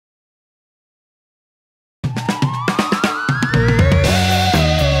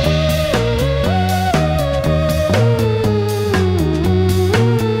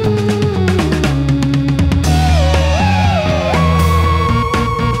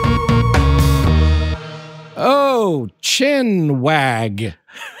Chinwag.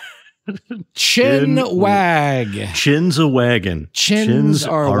 Chinwag. Chin's a wagon. Chins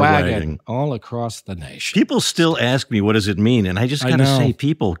are wagging all across the nation. People still ask me, what does it mean? And I just got to say,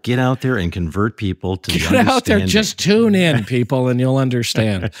 people, get out there and convert people to Get out there, just tune in, people, and you'll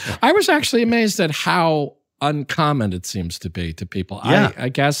understand. I was actually amazed at how uncommon it seems to be to people. Yeah. I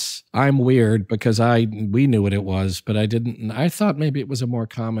guess I'm weird because we knew what it was, but I didn't. I thought maybe it was a more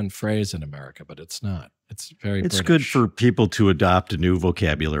common phrase in America, but it's not. It's very British. Good for people to adopt new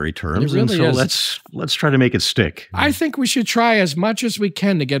vocabulary terms, really and so is. let's try to make it stick. I think we should try as much as we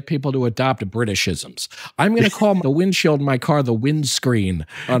can to get people to adopt Britishisms. I'm going to call the windshield in my car the windscreen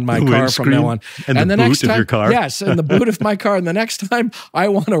on my car from now on. And the boot of your car? Yes, and the boot of my car. And the next time I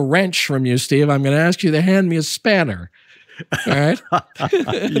want a wrench from you, Steve, I'm going to ask you to hand me a spanner. All right.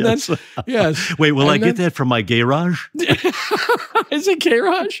 Yes. Yes. Wait, will I get that from my garage? Is it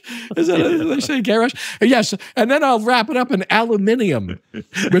garage? Is that they say garage? Yes. And then I'll wrap it up in aluminium,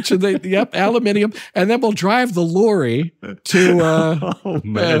 which is aluminium, and then we'll drive the lorry to. Oh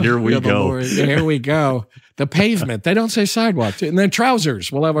man, here we go. Here we go. The pavement. They don't say sidewalk. And then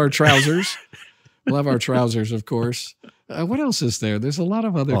trousers. We'll have our trousers. We'll have our trousers, of course. What else is there? There's a lot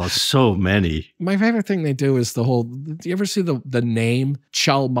of other. Oh, so many. My favorite thing they do is the whole. Do you ever see the name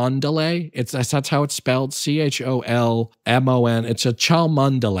Cholmondeley? That's how it's spelled. Cholmon. It's a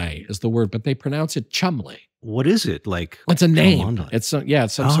Cholmondeley is the word, but they pronounce it Chumley. What is it like? It's a name. It's some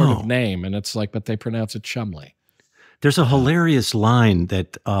sort of name, and it's like, but they pronounce it Chumley. There's a hilarious line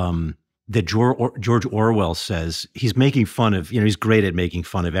that George Orwell says. He's making fun of, he's great at making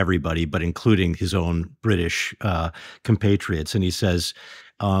fun of everybody, but including his own British compatriots. And he says,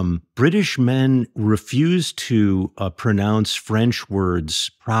 British men refuse to pronounce French words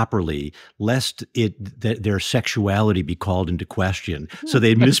properly, lest their sexuality be called into question. So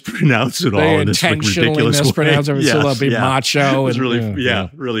they mispronounce it all in this ridiculous mispronounce way. it, so they'll be macho. It's and, really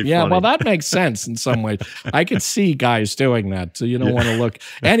funny. Yeah, well, that makes sense in some ways. I could see guys doing that. So you don't want to look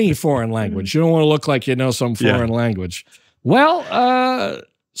any foreign language. You don't want to look like you know some foreign language. Well,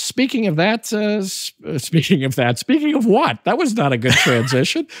 speaking of what? That was not a good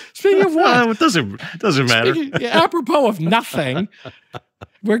transition. Speaking of what? It doesn't matter. Apropos of nothing,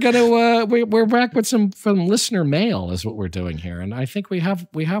 we're gonna we're back with some from listener mail is what we're doing here, and I think we have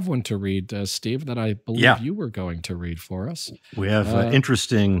one to read, Steve, that I believe you were going to read for us. We have an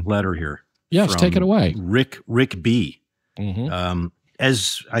interesting letter here. Yes, take it away, Rick B. Mm-hmm.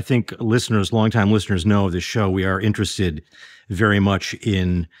 As I think longtime listeners know of this show, we are interested very much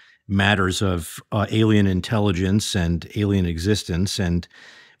in matters of alien intelligence and alien existence. And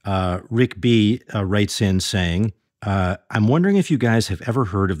Rick B. Writes in saying, I'm wondering if you guys have ever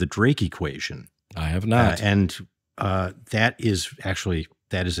heard of the Drake equation. I have not. That is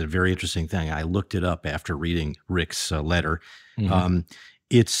a very interesting thing. I looked it up after reading Rick's letter. Mm-hmm.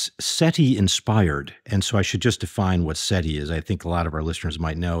 It's SETI-inspired, and so I should just define what SETI is. I think a lot of our listeners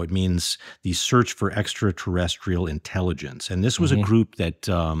might know. It means the Search for Extraterrestrial Intelligence, and this was a group that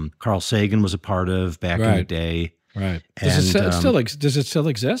Carl Sagan was a part of back in the day. Right. Does it still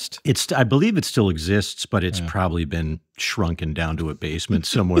exist? I believe it still exists, but it's probably been shrunken down to a basement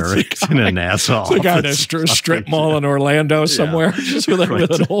somewhere. It's in a NASA office. It's a guy in a strip mall in Orlando somewhere, just with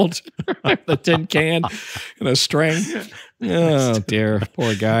an old the tin can and a string. Oh, dear.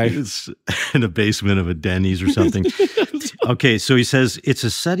 Poor guy. It's in a basement of a Denny's or something. Okay, so he says, it's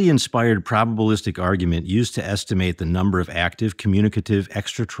a SETI-inspired probabilistic argument used to estimate the number of active, communicative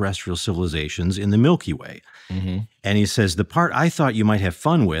extraterrestrial civilizations in the Milky Way. Mm-hmm. And he says, the part I thought you might have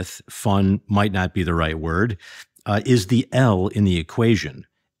fun with, fun might not be the right word, is the L in the equation.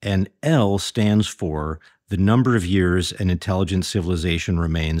 And L stands for the number of years an intelligent civilization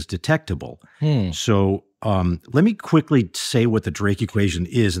remains detectable. So let me quickly say what the Drake equation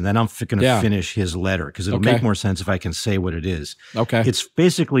is, and then I'm going to finish his letter, because it'll make more sense if I can say what it is. Okay. It's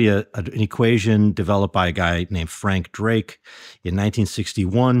basically an equation developed by a guy named Frank Drake in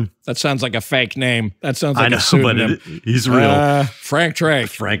 1961. That sounds like a fake name. That sounds like a pseudonym. But he's real. Frank Drake.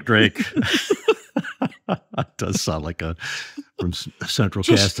 Frank Drake. It does sound like from Central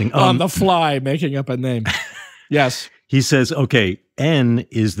Casting. On the fly, making up a name. Yes. He says, okay, N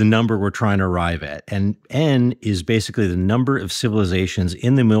is the number we're trying to arrive at. And N is basically the number of civilizations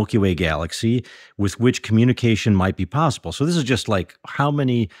in the Milky Way galaxy with which communication might be possible. So this is just like how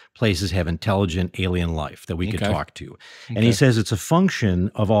many places have intelligent alien life that we could talk to. And he says it's a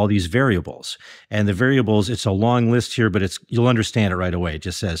function of all these variables. And the variables, it's a long list here, but you'll understand it right away. It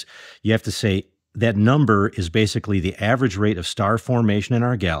just says you have to say that number is basically the average rate of star formation in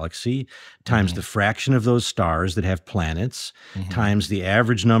our galaxy times the fraction of those stars that have planets, times the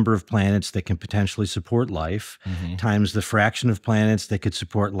average number of planets that can potentially support life, times the fraction of planets that could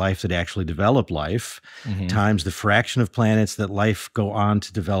support life that actually develop life, times the fraction of planets that life go on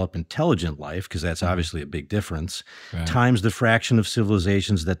to develop intelligent life, because that's obviously a big difference, times the fraction of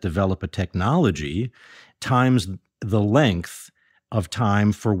civilizations that develop a technology, times the length of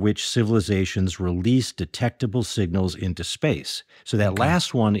time for which civilizations release detectable signals into space. So that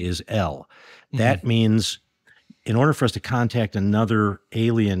last one is L. That means in order for us to contact another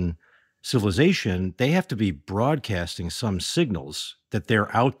alien civilization, they have to be broadcasting some signals that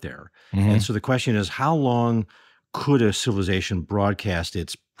they're out there. And so the question is, how long could a civilization broadcast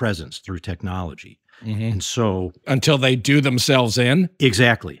its presence through technology? And so until they do themselves in?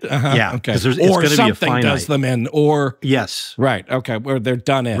 Exactly. Yeah. Okay. It's or going to be a something finite. does them in, or yes. Right. Okay. Where they're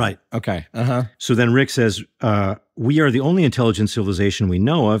done in. Right. Okay. So then Rick says, we are the only intelligent civilization we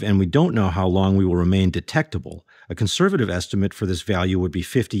know of, and we don't know how long we will remain detectable. A conservative estimate for this value would be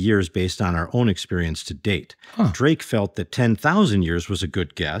 50 years based on our own experience to date. Drake felt that 10,000 years was a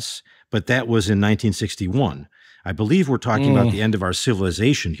good guess, but that was in 1961. I believe we're talking about the end of our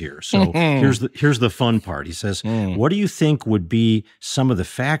civilization here. So here's the fun part. He says, what do you think would be some of the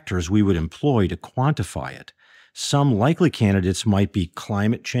factors we would employ to quantify it? Some likely candidates might be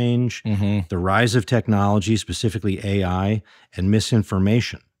climate change, the rise of technology, specifically AI, and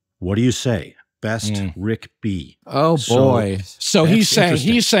misinformation. What do you say? Best Rick B. Oh boy! So he's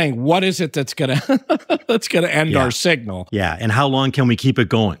saying, what is it that's gonna end our signal? Yeah, and how long can we keep it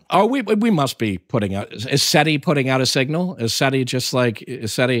going? Oh, we must be putting out. Is SETI putting out a signal? Is SETI just like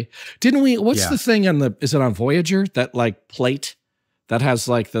SETI? Didn't we? What's the thing on the? Is it on Voyager, that like plate that has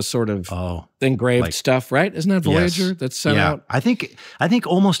like the sort of engraved stuff? Right? Isn't that Voyager that's sent out? I think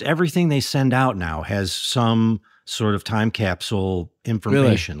almost everything they send out now has some sort of time capsule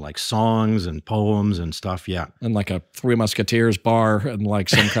information, like songs and poems and stuff. Yeah. And like a Three Musketeers bar and like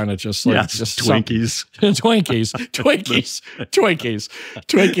some kind of just like just Twinkies. Twinkies.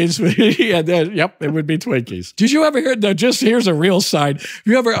 Yep, it would be Twinkies. Did you ever hear, no, just here's a real side.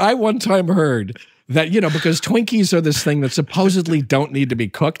 I one time heard that, because Twinkies are this thing that supposedly don't need to be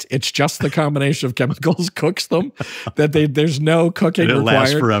cooked. It's just the combination of chemicals cooks them, that there's no cooking required. It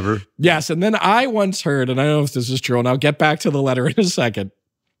lasts forever. Yes, and then I once heard, and I don't know if this is true, and I'll get back to the letter in a second,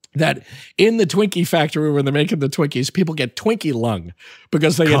 that in the Twinkie factory when they're making the Twinkies, people get Twinkie-lung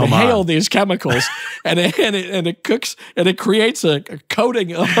because they inhale these chemicals and it cooks and it creates a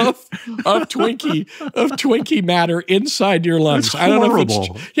coating of Twinkie matter inside your lungs. That's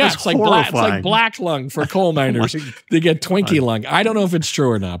horrible. It's like black lung for coal miners. They get Twinkie-lung. I don't know if it's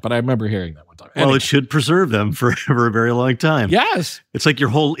true or not, but I remember hearing that one time. Well, it should preserve them for a very long time. Yes. It's like your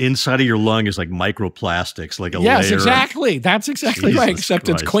whole inside of your lung is like microplastics, like a layer. Yes, exactly. That's exactly right, except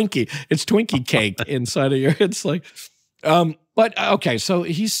Christ. It's Twinkie cake inside of your, it's like, but okay, so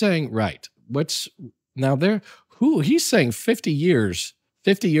he's saying, right, he's saying 50 years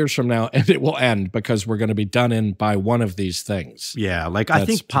from now, and it will end because we're going to be done in by one of these things. Yeah, like I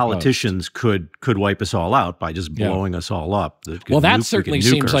think politicians could wipe us all out by just blowing us all up. Well, that certainly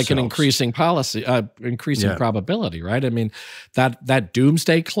seems like an increasing probability, right? I mean, that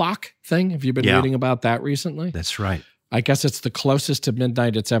doomsday clock thing, have you been reading about that recently? That's right. I guess it's the closest to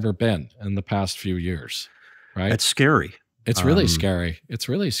midnight it's ever been in the past few years, right? That's scary. It's really scary. It's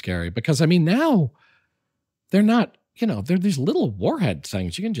really scary because, I mean, now they're not, they're these little warhead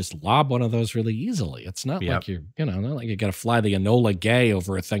things. You can just lob one of those really easily. It's not like not like you got to fly the Enola Gay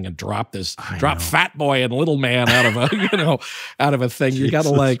over a thing and drop Fat Boy and Little Man out of a, out of a thing. You got to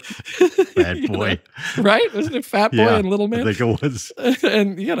like Fat Boy, right? Wasn't it Fat Boy and Little Man? I think it was.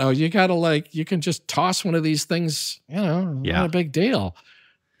 And you got to like, you can just toss one of these things. Not a big deal.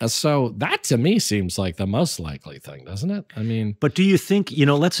 So that to me seems like the most likely thing, doesn't it? I mean, but do you think,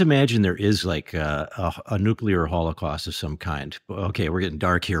 let's imagine there is like a nuclear holocaust of some kind. Okay, we're getting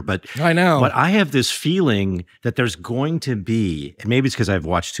dark here, but I know. But I have this feeling that there's going to be, and maybe it's because I've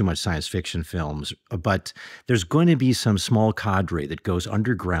watched too much science fiction films, but there's going to be some small cadre that goes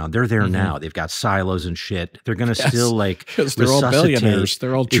underground. They're there now. They've got silos and shit. They're going to still like because they're all billionaires.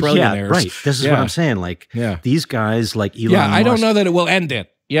 They're all trillionaires. Yeah, right. This is what I'm saying. Like these guys, like Elon Musk. I don't know that it will end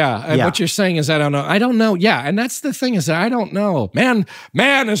it. Yeah, what you're saying is I don't know. I don't know. Yeah, and that's the thing is that I don't know. Man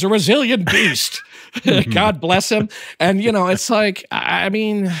is a resilient beast. God bless him. And, it's like, I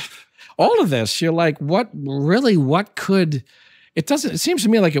mean, all of this, you're like, what could, it seems to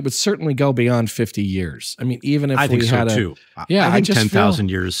me like it would certainly go beyond 50 years. I mean, even if I think we so had too. Yeah, I think 10,000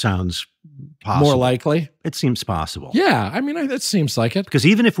 years sounds possible. More likely. It seems possible. Yeah, I mean, it seems like it. Because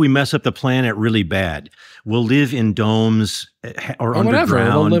even if we mess up the planet really bad, we'll live in domes or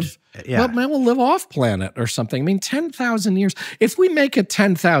underground. We'll live off planet or something. I mean, 10,000 years. If we make it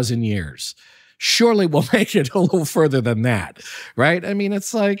 10,000 years, surely we'll make it a little further than that, right? I mean,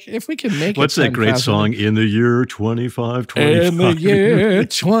 it's like, if we can make What's it 10,000. What's that great song? In the year 2525. In the year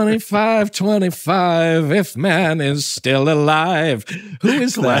 2525, if man is still alive. Who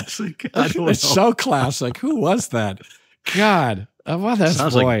is classic? That? I don't know. It's so classic. Who was that? God. Well, that's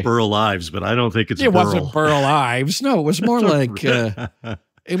sounds like Burl Ives, but I don't think it's Burl. It wasn't Burl Ives. No, it was more like,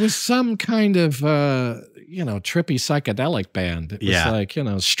 it was some kind of, trippy psychedelic band. It was like,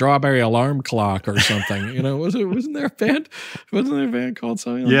 Strawberry Alarm Clock or something. Wasn't there a band? Wasn't there a band called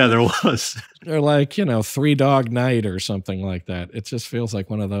something like that? There was. Or like, Three Dog Night or something like that. It just feels like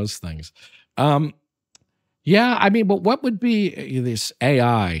one of those things. Yeah, I mean, but what would be this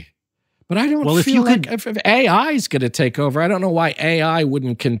AI? But I don't feel like if AI is going to take over, I don't know why AI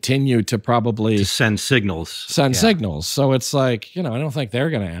wouldn't continue to probably send signals. Signals. So it's like, I don't think they're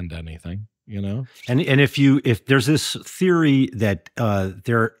going to end anything, And if there's this theory that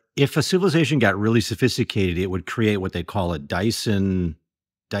if a civilization got really sophisticated, it would create what they call a Dyson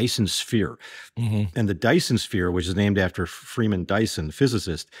sphere. Mm-hmm. And the Dyson sphere, which is named after Freeman Dyson,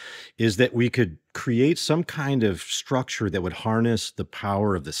 physicist, is that we could create some kind of structure that would harness the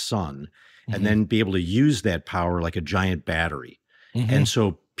power of the sun and then be able to use that power like a giant battery. Mm-hmm. And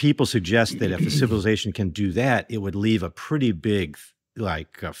so people suggest that if a civilization can do that, it would leave a pretty big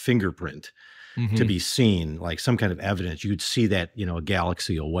fingerprint to be seen, like some kind of evidence. You'd see that, a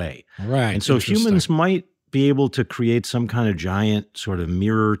galaxy away. Right. And so humans might be able to create some kind of giant sort of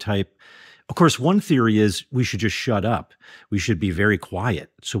mirror type. Of course, one theory is we should just shut up. We should be very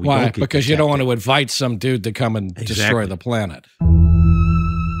quiet. So we don't get because detected. You don't want to invite some dude to come and destroy the planet.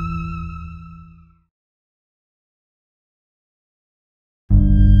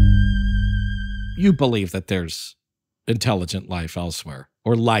 You believe that there's intelligent life elsewhere,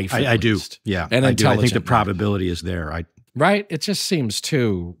 or life. I do. Yeah, I do. I think the probability is there. Right? It just seems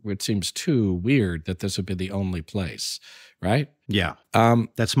too weird that this would be the only place, right? Yeah.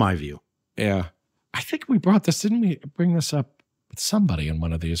 That's my view. Yeah. I think we didn't we bring this up with somebody in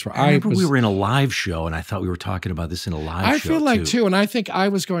one of these? I remember we were in a live show, and I thought we were talking about this in a live show. I feel like too, and I think I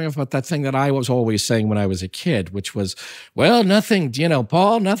was going off about that thing that I was always saying when I was a kid, which was, well, nothing,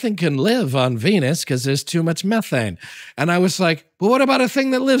 Paul, nothing can live on Venus because there's too much methane. And I was like, well, what about a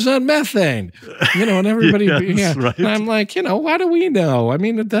thing that lives on methane? And everybody, right. And I'm like, why do we know? I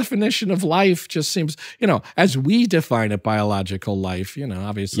mean, the definition of life just seems, as we define it, biological life,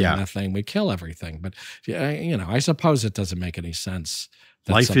 obviously methane, we kill everything. But, I suppose it doesn't make any sense.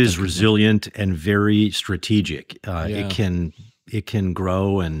 Life is resilient and very strategic. It can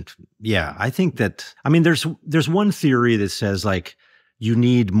grow. And I think that, there's one theory that says like, you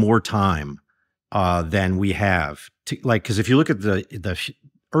need more time than we have. Because if you look at the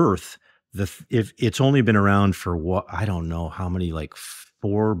Earth, if it's only been around for I don't know how many, like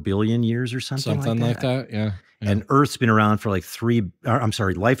 4 billion years or something like that. Yeah. And Earth's been around for like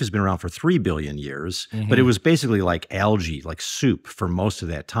life has been around for 3 billion years, but it was basically like algae, like soup for most of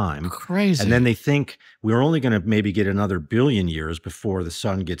that time. Crazy. And then they think we're only going to maybe get another billion years before the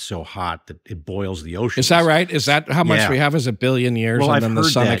sun gets so hot that it boils the ocean. Is that right? Is that how much we have as a billion years? Well, and then the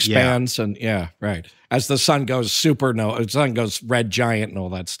sun expands yeah. And right. As the sun goes the sun goes red giant and all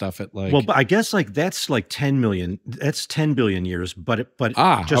that stuff. Well, but I guess that's like 10 million. That's 10 billion years, but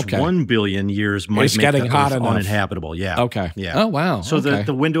 1 billion years might make the Earth uninhabitable. Yeah. Okay. Yeah. Oh, wow. So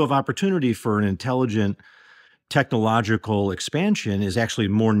the window of opportunity for an intelligent technological expansion is actually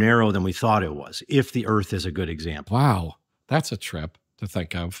more narrow than we thought it was, if the Earth is a good example. Wow. That's a trip to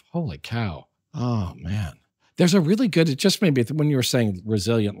think of. Holy cow. Oh, man. There's a really good, it just maybe when you were saying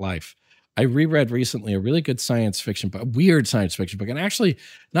resilient life, I reread recently a really good science fiction book, a weird science fiction book, and actually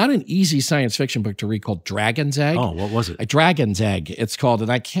not an easy science fiction book to read, called Dragon's Egg. Oh, what was it? A Dragon's Egg, it's called, and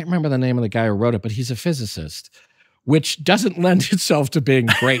I can't remember the name of the guy who wrote it, but he's a physicist, which doesn't lend itself to being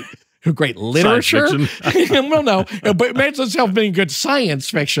great literature. Well, no, but it makes itself being good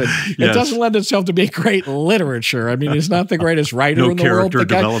science fiction. Yes. It doesn't lend itself to being great literature. I mean, he's not the greatest writer in the world. No character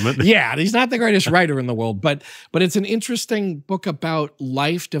development. Yeah, he's not the greatest writer in the world, but it's an interesting book about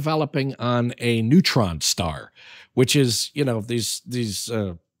life developing on a neutron star, which is, these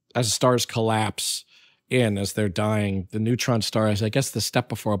as stars collapse, in as they're dying. The neutron star is, I guess, the step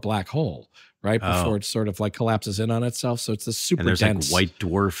before a black hole, right? Before it sort of like collapses in on itself. So it's this super dense. And there's like white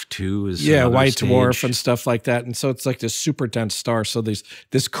dwarf too. White dwarf and stuff like that. And so it's like this super dense star. So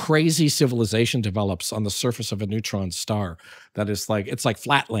this crazy civilization develops on the surface of a neutron star that is like, it's like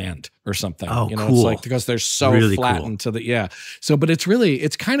flatland or something. Oh, you know, cool. It's like, because they're so really flattened cool. to the, So, but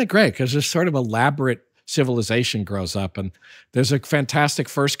it's kind of great because there's sort of elaborate civilization grows up, and there's a fantastic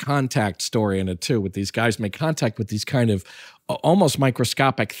first contact story in it too, with these guys make contact with these kind of almost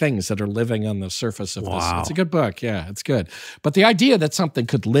microscopic things that are living on the surface of this. It's a good book. Yeah, it's good. But the idea that something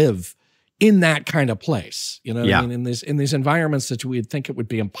could live in that kind of place, you know what I mean? In these environments that we'd think it would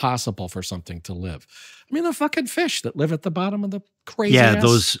be impossible for something to live. I mean, the fucking fish that live at the bottom of the crazy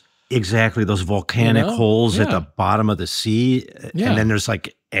those volcanic holes at the bottom of the sea. And then there's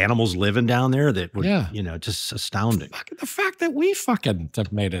like animals living down there that would, just astounding. The fact that we fucking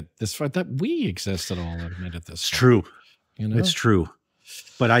have made it that we exist at all have made it this. It's true. You know? It's true.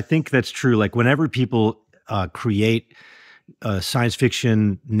 But I think that's true. Like whenever people create science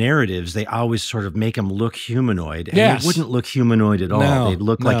fiction narratives, they always sort of make them look humanoid. And they wouldn't look humanoid at all. No, They'd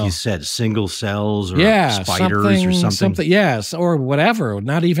look like you said, single cells or spiders or something. Yes, or whatever.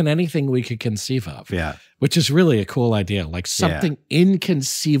 Not even anything we could conceive of. Yeah. Which is really a cool idea. Like something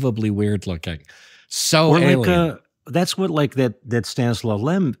inconceivably weird looking. So alien. That's what like that Stanislaw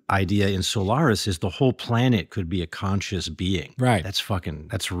Lem idea in Solaris is the whole planet could be a conscious being. Right. That's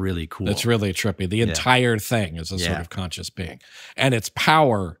really cool. That's really trippy. The entire thing is a sort of conscious being. And its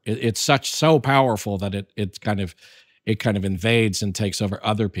power, it's so powerful that it kind of invades and takes over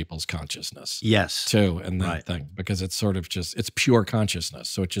other people's consciousness. Yes. Too, and that thing. Because it's sort of just, it's pure consciousness.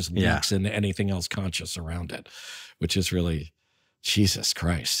 So it just leaks into anything else conscious around it, which is really, Jesus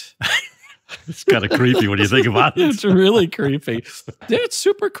Christ. It's kind of creepy when you think about it. It's really creepy. Yeah, it's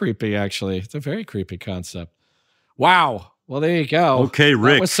super creepy, actually. It's a very creepy concept. Wow. Well, there you go. Okay,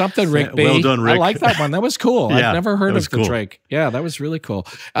 Rick. That was something, Rick B. Well done, Rick. I like that one. That was cool. I've never heard of the Drake. Yeah, that was really cool.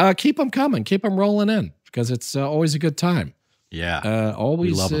 Keep them coming. Keep them rolling in because it's always a good time. Yeah.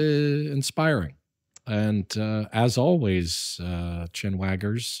 Always inspiring. And as always,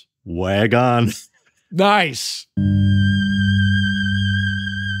 Chinwaggers. Wag on. Nice.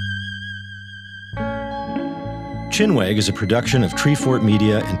 Chinwag is a production of Treefort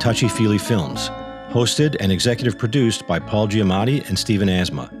Media and Touchy Feely Films, hosted and executive produced by Paul Giamatti and Stephen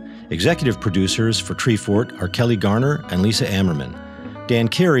Asma. Executive producers for Treefort are Kelly Garner and Lisa Ammerman. Dan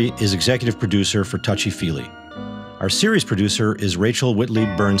Carey is executive producer for Touchy Feely. Our series producer is Rachel Whitley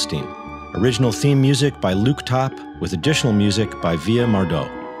Bernstein. Original theme music by Luke Top, with additional music by Via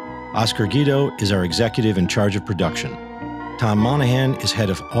Mardot. Oscar Guido is our executive in charge of production. Tom Monahan is head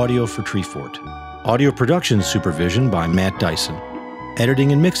of audio for Treefort. Audio production supervision by Matt Dyson.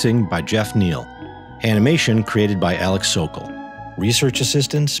 Editing and mixing by Jeff Neal. Animation created by Alex Sokol. Research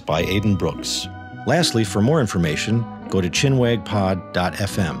assistance by Aidan Brooks. Lastly, for more information, go to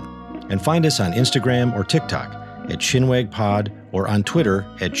chinwagpod.fm and find us on Instagram or TikTok at chinwagpod or on Twitter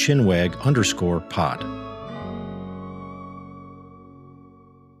at chinwag_pod.